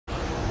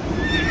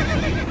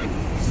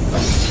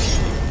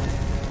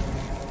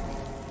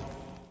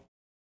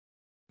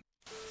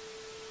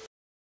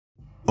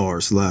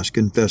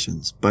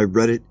r/confessions by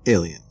Reddit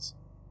aliens.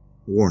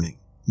 Warning,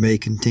 may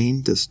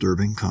contain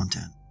disturbing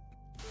content.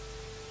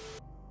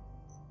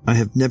 I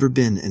have never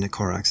been in a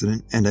car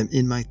accident and I'm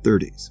in my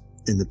 30s.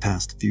 In the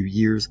past few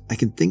years, I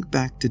can think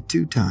back to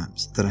 2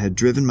 times that I had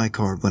driven my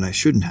car when I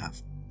shouldn't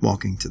have.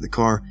 Walking to the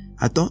car,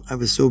 I thought I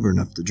was sober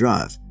enough to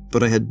drive,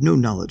 but I had no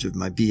knowledge of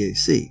my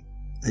BAC.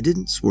 I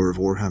didn't swerve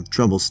or have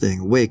trouble staying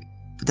awake,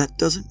 but that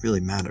doesn't really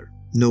matter.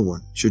 No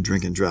one should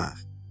drink and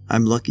drive.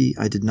 I'm lucky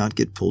I did not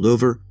get pulled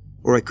over,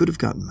 or I could have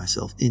gotten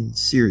myself in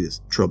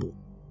serious trouble.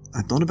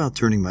 I thought about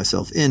turning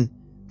myself in,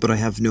 but I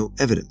have no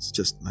evidence,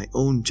 just my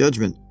own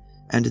judgment,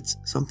 and it's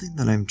something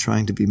that I'm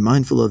trying to be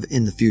mindful of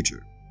in the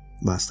future.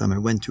 Last time I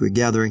went to a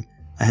gathering,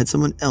 I had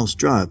someone else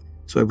drive,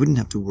 so I wouldn't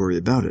have to worry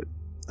about it.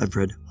 I've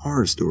read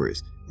horror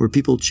stories where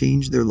people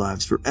change their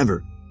lives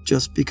forever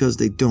just because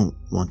they don't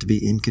want to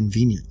be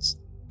inconvenienced.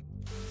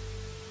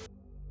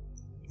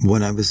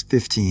 When I was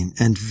 15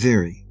 and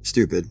very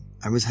stupid,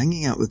 I was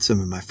hanging out with some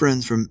of my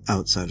friends from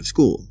outside of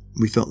school.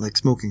 We felt like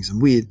smoking some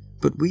weed,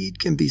 but weed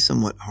can be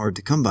somewhat hard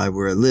to come by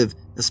where I live,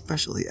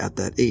 especially at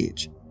that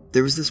age.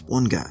 There was this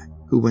one guy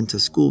who went to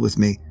school with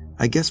me.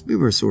 I guess we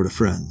were sort of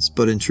friends,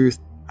 but in truth,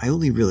 I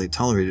only really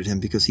tolerated him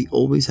because he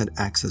always had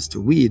access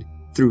to weed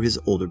through his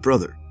older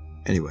brother.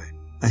 Anyway,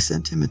 I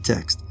sent him a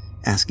text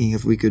asking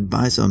if we could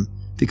buy some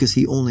because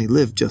he only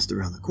lived just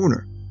around the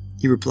corner.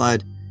 He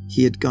replied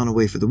he had gone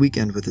away for the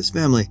weekend with his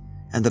family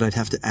and that I'd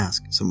have to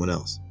ask someone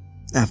else.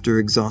 After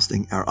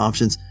exhausting our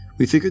options,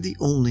 we figured the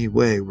only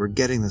way we're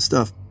getting the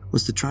stuff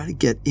was to try to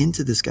get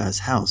into this guy's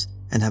house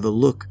and have a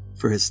look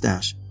for his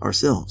stash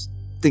ourselves,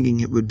 thinking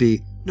it would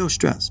be no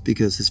stress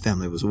because his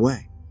family was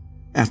away.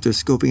 After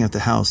scoping out the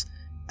house,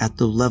 at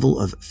the level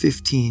of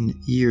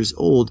 15 years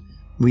old,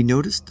 we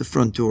noticed the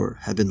front door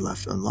had been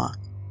left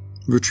unlocked.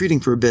 Retreating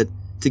for a bit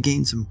to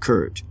gain some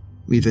courage,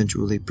 we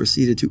eventually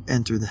proceeded to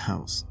enter the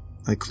house.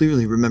 I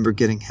clearly remember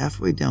getting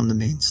halfway down the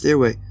main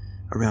stairway,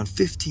 around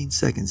 15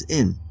 seconds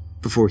in,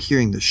 before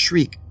hearing the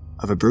shriek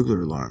of a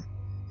burglar alarm.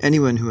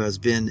 Anyone who has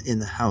been in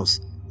the house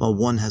while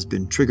one has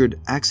been triggered,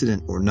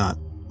 accident or not,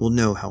 will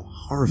know how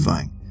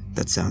horrifying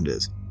that sound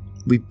is.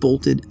 We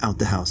bolted out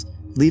the house,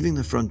 leaving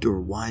the front door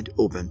wide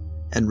open,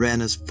 and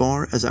ran as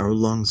far as our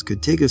lungs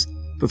could take us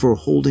before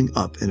holding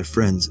up in a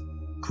friend's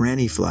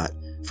granny flat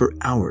for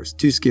hours,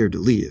 too scared to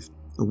leave,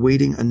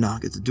 awaiting a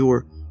knock at the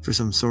door for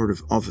some sort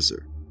of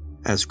officer.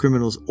 As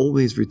criminals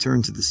always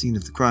return to the scene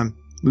of the crime,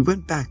 we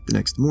went back the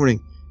next morning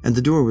and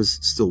the door was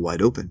still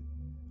wide open.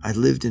 I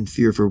lived in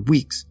fear for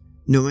weeks,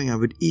 knowing I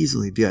would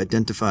easily be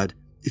identified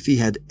if he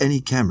had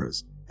any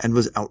cameras, and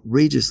was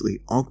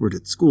outrageously awkward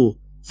at school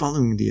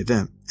following the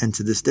event and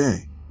to this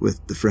day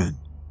with the friend.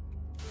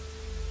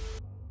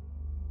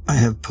 I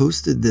have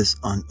posted this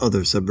on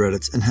other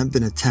subreddits and have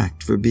been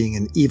attacked for being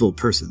an evil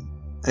person.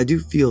 I do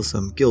feel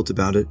some guilt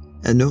about it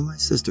and know my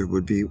sister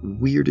would be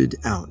weirded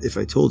out if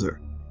I told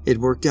her. It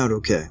worked out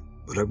okay,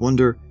 but I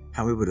wonder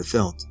how it would have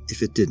felt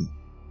if it didn't.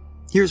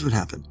 Here's what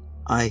happened.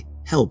 I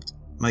helped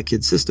my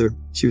kid sister,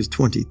 she was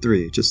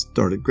 23, just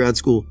started grad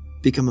school,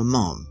 become a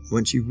mom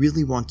when she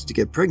really wanted to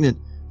get pregnant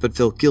but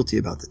felt guilty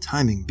about the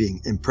timing being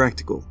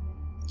impractical.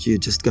 She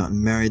had just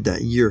gotten married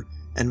that year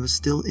and was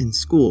still in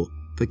school,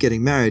 but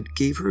getting married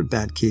gave her a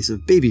bad case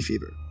of baby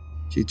fever.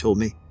 She told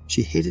me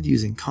she hated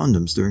using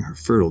condoms during her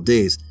fertile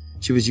days.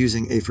 She was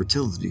using a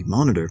fertility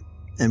monitor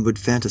and would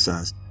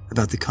fantasize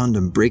about the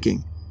condom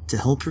breaking to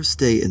help her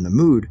stay in the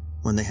mood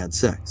when they had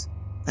sex.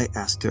 I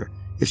asked her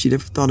if she'd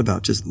ever thought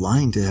about just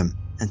lying to him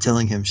and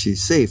telling him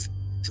she's safe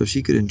so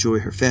she could enjoy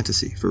her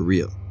fantasy for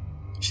real.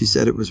 She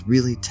said it was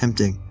really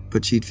tempting,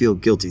 but she'd feel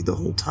guilty the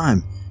whole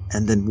time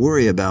and then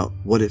worry about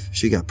what if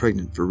she got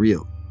pregnant for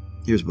real.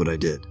 Here's what I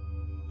did.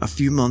 A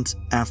few months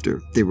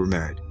after they were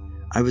married,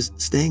 I was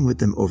staying with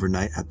them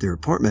overnight at their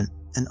apartment,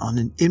 and on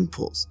an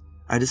impulse,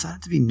 I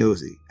decided to be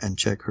nosy and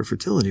check her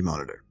fertility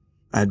monitor.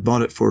 I had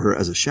bought it for her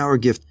as a shower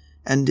gift,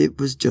 and it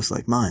was just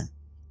like mine.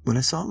 When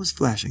I saw it was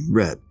flashing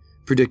red,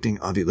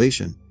 predicting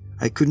ovulation,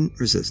 I couldn't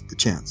resist the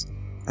chance.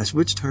 I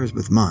switched hers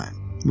with mine,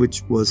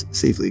 which was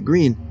safely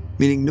green,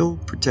 meaning no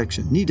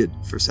protection needed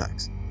for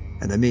sex,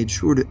 and I made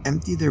sure to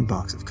empty their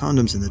box of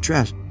condoms in the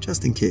trash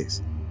just in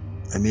case.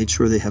 I made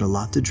sure they had a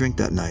lot to drink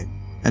that night,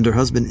 and her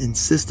husband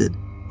insisted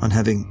on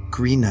having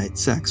green night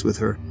sex with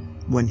her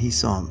when he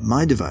saw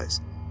my device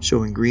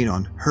showing green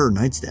on her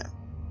nightstand.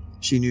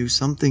 She knew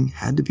something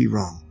had to be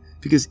wrong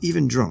because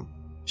even drunk,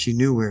 she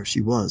knew where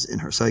she was in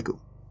her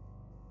cycle.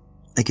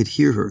 I could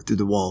hear her through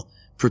the wall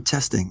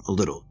protesting a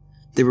little.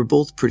 They were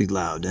both pretty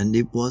loud and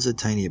it was a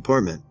tiny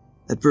apartment.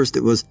 At first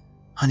it was,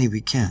 "Honey, we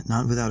can't,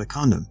 not without a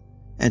condom."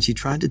 And she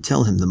tried to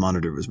tell him the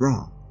monitor was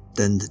wrong.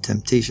 Then the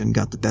temptation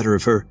got the better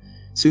of her.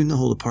 Soon the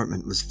whole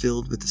apartment was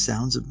filled with the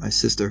sounds of my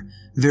sister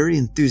very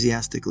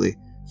enthusiastically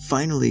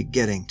finally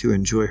getting to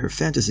enjoy her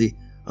fantasy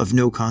of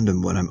no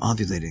condom when I'm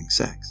ovulating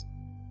sex.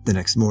 The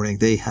next morning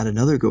they had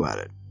another go at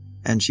it,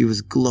 and she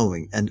was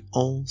glowing and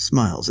all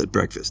smiles at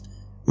breakfast.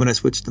 When I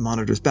switched the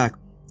monitors back,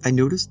 I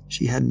noticed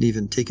she hadn't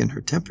even taken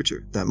her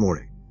temperature that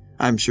morning.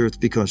 I'm sure it's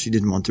because she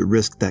didn't want to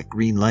risk that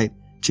green light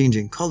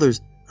changing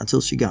colors until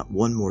she got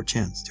one more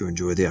chance to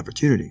enjoy the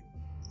opportunity.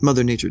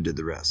 Mother Nature did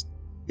the rest.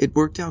 It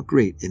worked out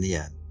great in the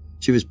end.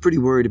 She was pretty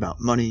worried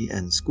about money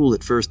and school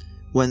at first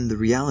when the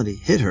reality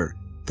hit her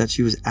that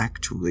she was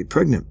actually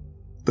pregnant.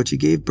 But she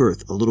gave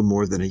birth a little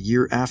more than a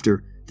year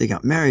after they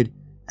got married,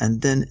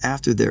 and then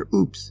after their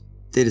oops,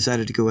 they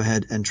decided to go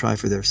ahead and try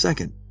for their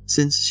second,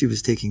 since she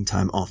was taking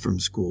time off from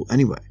school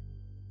anyway.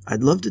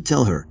 I'd love to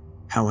tell her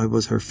how I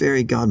was her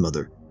fairy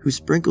godmother who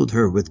sprinkled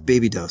her with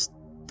baby dust,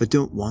 but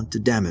don't want to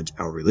damage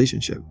our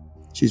relationship.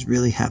 She's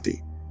really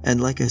happy, and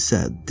like I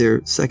said,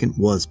 their second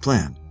was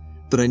planned,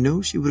 but I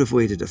know she would have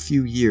waited a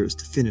few years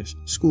to finish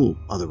school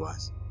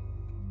otherwise.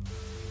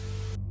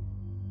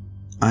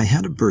 I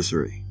had a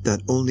bursary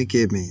that only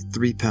gave me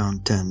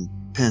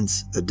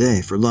 £3.10 a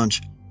day for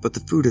lunch, but the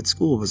food at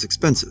school was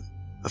expensive.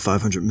 A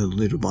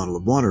 500ml bottle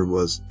of water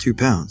was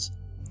 £2.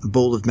 A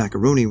bowl of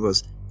macaroni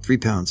was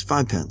 £3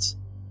 5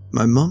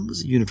 My mum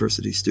was a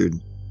university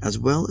student, as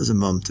well as a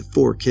mum to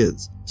 4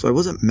 kids, so I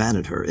wasn't mad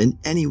at her in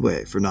any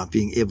way for not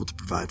being able to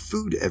provide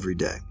food every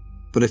day,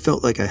 but I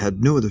felt like I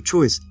had no other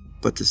choice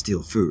but to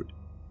steal food.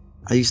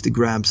 I used to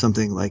grab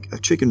something like a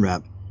chicken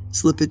wrap,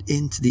 slip it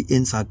into the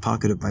inside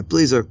pocket of my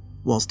blazer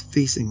whilst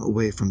facing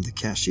away from the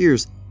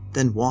cashiers,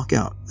 then walk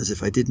out as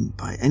if I didn't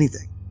buy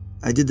anything.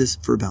 I did this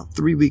for about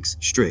 3 weeks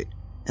straight,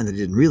 and I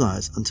didn't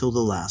realize until the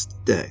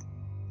last day.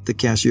 The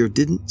cashier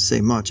didn't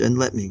say much and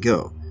let me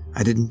go.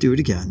 I didn't do it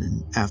again,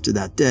 and after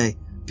that day,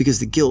 because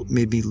the guilt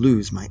made me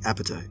lose my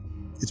appetite.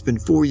 It's been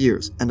 4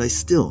 years, and I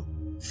still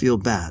feel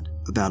bad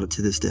about it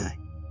to this day.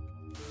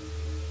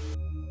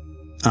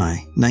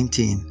 I,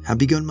 19, have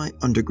begun my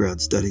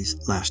undergrad studies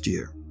last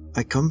year.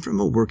 I come from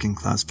a working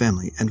class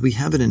family, and we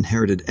haven't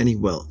inherited any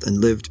wealth and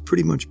lived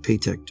pretty much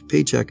paycheck to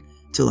paycheck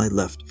till I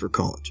left for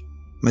college.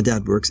 My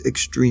dad works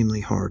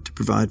extremely hard to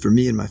provide for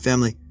me and my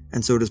family,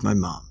 and so does my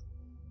mom.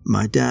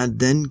 My dad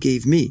then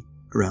gave me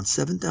around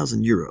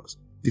 €7,000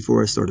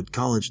 before I started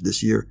college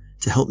this year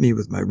to help me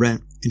with my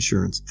rent,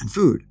 insurance, and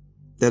food.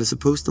 That is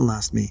supposed to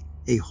last me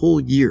a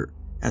whole year,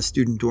 as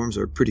student dorms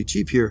are pretty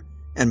cheap here,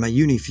 and my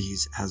uni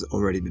fees has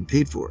already been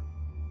paid for.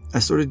 I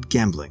started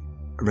gambling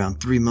around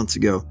 3 months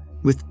ago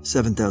with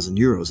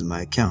 €7,000 in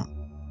my account.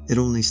 It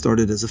only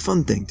started as a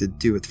fun thing to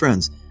do with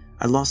friends.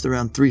 I lost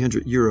around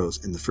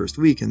 €300 in the first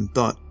week and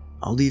thought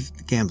I'll leave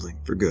the gambling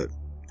for good.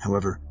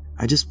 However,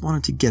 I just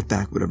wanted to get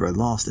back whatever I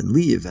lost and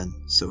leave, and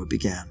so it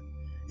began.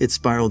 It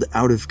spiraled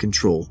out of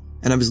control,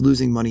 and I was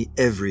losing money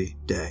every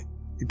day.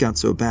 It got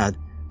so bad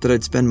that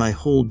I'd spend my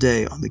whole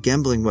day on the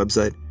gambling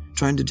website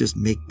trying to just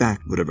make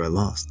back whatever I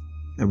lost.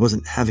 I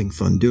wasn't having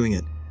fun doing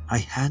it. I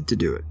had to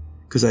do it,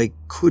 because I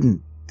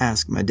couldn't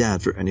ask my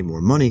dad for any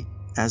more money,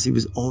 as he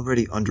was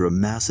already under a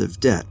massive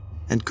debt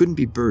and couldn't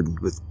be burdened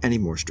with any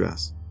more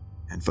stress.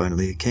 And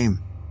finally it came.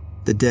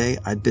 The day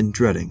I'd been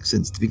dreading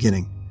since the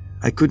beginning.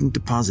 I couldn't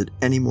deposit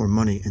any more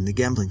money in the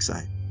gambling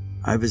site.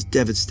 I was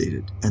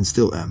devastated and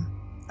still am.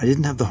 I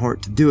didn't have the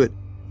heart to do it,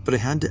 but I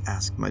had to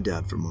ask my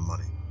dad for more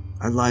money.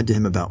 I lied to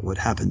him about what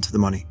happened to the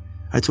money.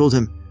 I told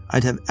him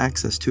I'd have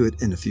access to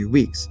it in a few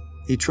weeks.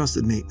 He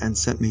trusted me and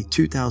sent me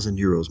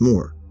 €2,000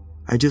 more.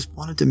 I just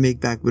wanted to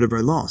make back whatever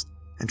I lost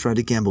and try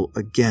to gamble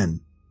again.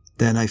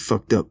 Then I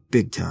fucked up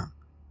big time.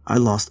 I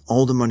lost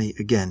all the money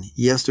again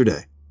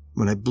yesterday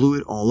when I blew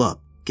it all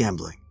up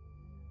gambling.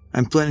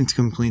 I'm planning to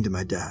come clean to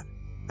my dad.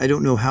 I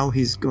don't know how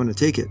he's going to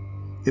take it.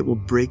 It will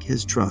break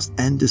his trust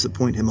and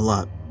disappoint him a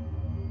lot.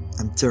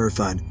 I'm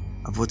terrified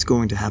of what's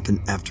going to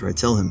happen after I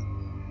tell him.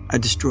 I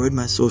destroyed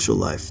my social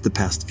life the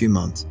past few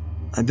months.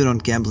 I've been on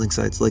gambling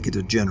sites like a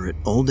degenerate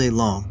all day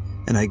long,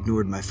 and I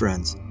ignored my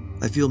friends.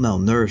 I feel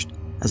malnourished,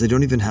 as I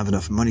don't even have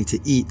enough money to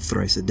eat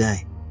thrice a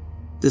day.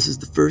 This is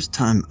the first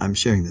time I'm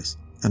sharing this,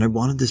 and I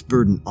wanted this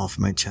burden off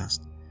my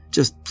chest.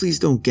 Just please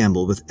don't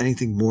gamble with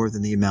anything more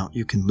than the amount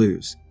you can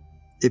lose.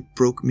 It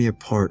broke me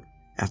apart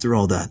after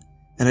all that,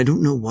 and I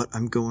don't know what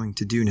I'm going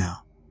to do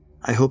now.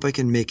 I hope I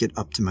can make it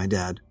up to my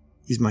dad.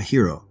 He's my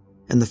hero,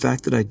 and the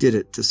fact that I did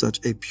it to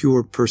such a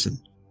pure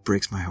person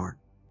breaks my heart.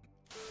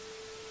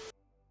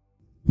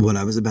 When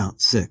I was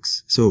about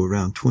 6, so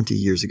around 20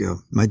 years ago,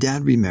 my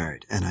dad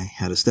remarried and I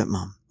had a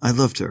stepmom. I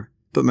loved her,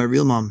 but my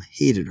real mom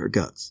hated her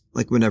guts.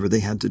 Like whenever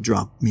they had to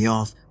drop me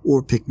off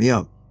or pick me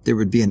up, there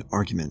would be an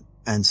argument,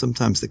 and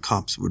sometimes the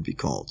cops would be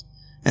called.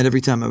 And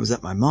every time I was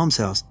at my mom's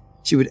house,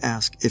 she would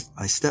ask if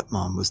my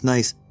stepmom was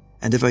nice,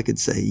 and if I could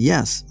say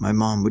yes, my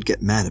mom would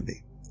get mad at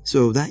me.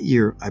 So that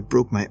year, I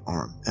broke my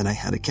arm and I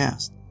had a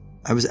cast.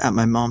 I was at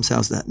my mom's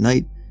house that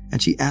night,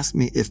 and she asked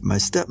me if my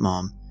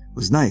stepmom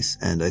was nice,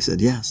 and I said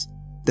yes.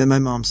 Then my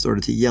mom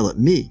started to yell at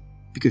me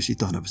because she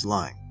thought I was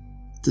lying.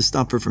 To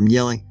stop her from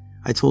yelling,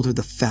 I told her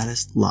the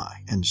fattest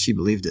lie, and she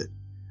believed it.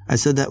 I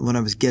said that when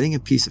I was getting a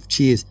piece of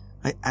cheese,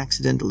 I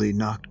accidentally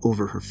knocked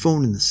over her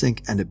phone in the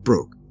sink and it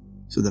broke.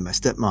 So then my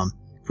stepmom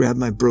grabbed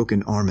my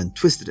broken arm and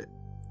twisted it,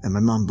 and my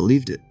mom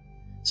believed it.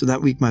 So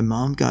that week my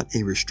mom got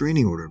a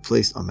restraining order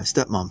placed on my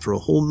stepmom for a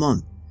whole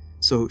month,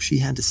 so she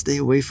had to stay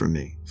away from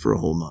me for a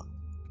whole month.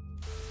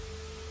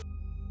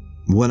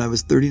 When I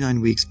was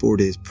 39 weeks, 4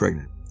 days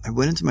pregnant, I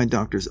went into my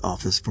doctor's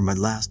office for my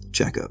last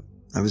checkup.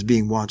 I was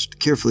being watched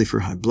carefully for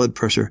high blood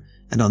pressure,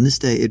 and on this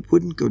day it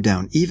wouldn't go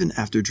down even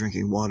after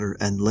drinking water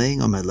and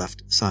laying on my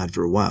left side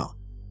for a while.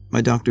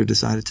 My doctor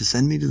decided to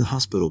send me to the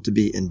hospital to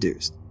be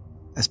induced.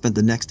 I spent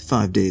the next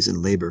 5 days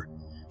in labor,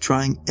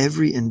 trying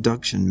every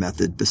induction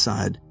method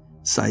beside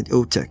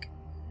cytotic.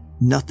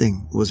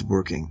 Nothing was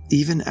working,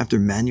 even after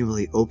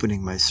manually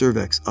opening my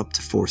cervix up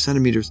to 4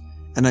 centimeters,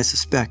 and I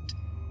suspect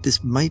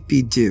this might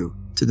be due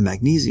to the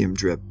magnesium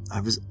drip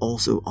I was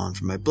also on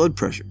for my blood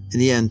pressure. In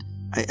the end,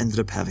 I ended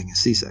up having a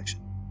C-section.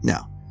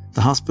 Now,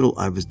 the hospital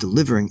I was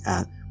delivering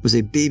at was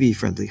a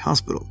baby-friendly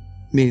hospital,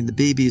 meaning the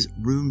babies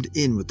roomed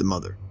in with the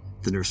mother.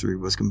 The nursery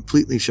was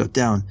completely shut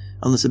down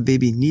unless a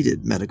baby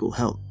needed medical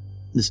help.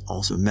 This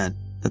also meant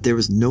that there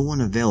was no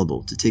one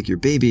available to take your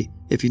baby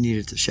if you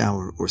needed to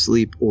shower or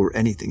sleep or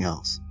anything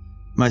else.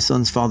 My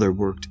son's father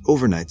worked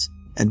overnights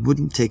and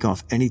wouldn't take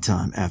off any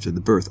time after the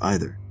birth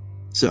either.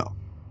 So,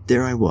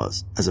 there I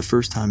was as a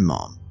first-time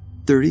mom,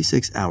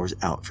 36 hours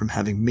out from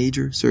having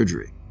major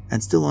surgery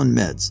and still on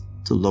meds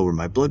to lower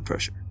my blood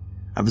pressure.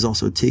 I was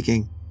also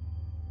taking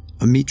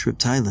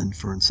amitriptyline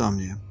for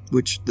insomnia,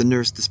 which the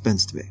nurse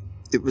dispensed me.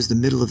 It was the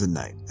middle of the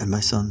night and my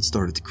son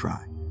started to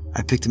cry.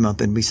 I picked him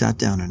up and we sat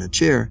down in a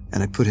chair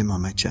and I put him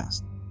on my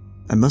chest.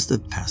 I must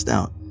have passed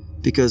out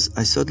because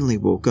I suddenly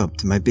woke up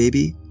to my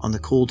baby on the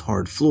cold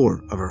hard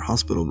floor of our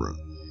hospital room.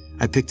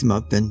 I picked him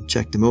up and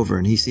checked him over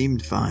and he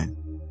seemed fine.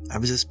 I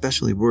was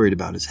especially worried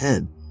about his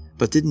head,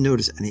 but didn't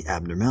notice any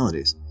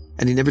abnormalities,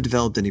 and he never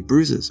developed any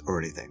bruises or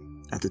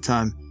anything. At the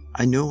time,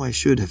 I know I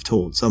should have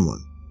told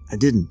someone. I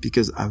didn't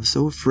because I was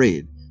so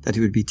afraid that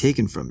he would be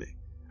taken from me.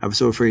 I was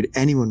so afraid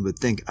anyone would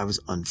think I was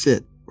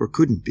unfit or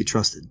couldn't be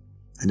trusted.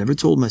 I never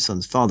told my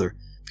son's father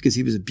because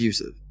he was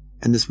abusive,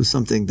 and this was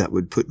something that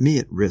would put me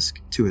at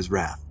risk to his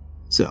wrath.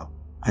 So,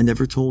 I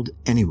never told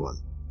anyone.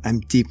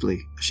 I'm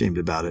deeply ashamed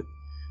about it.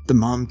 The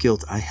mom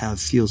guilt I have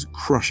feels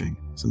crushing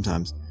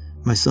sometimes.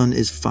 My son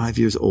is 5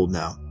 years old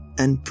now,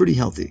 and pretty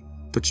healthy,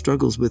 but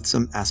struggles with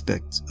some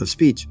aspects of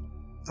speech.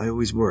 I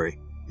always worry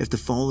if the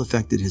fall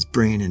affected his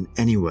brain in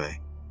any way,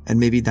 and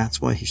maybe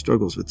that's why he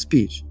struggles with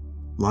speech.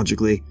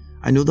 Logically,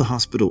 I know the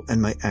hospital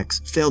and my ex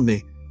failed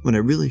me when I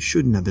really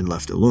shouldn't have been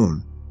left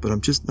alone, but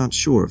I'm just not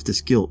sure if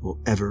this guilt will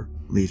ever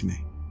leave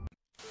me.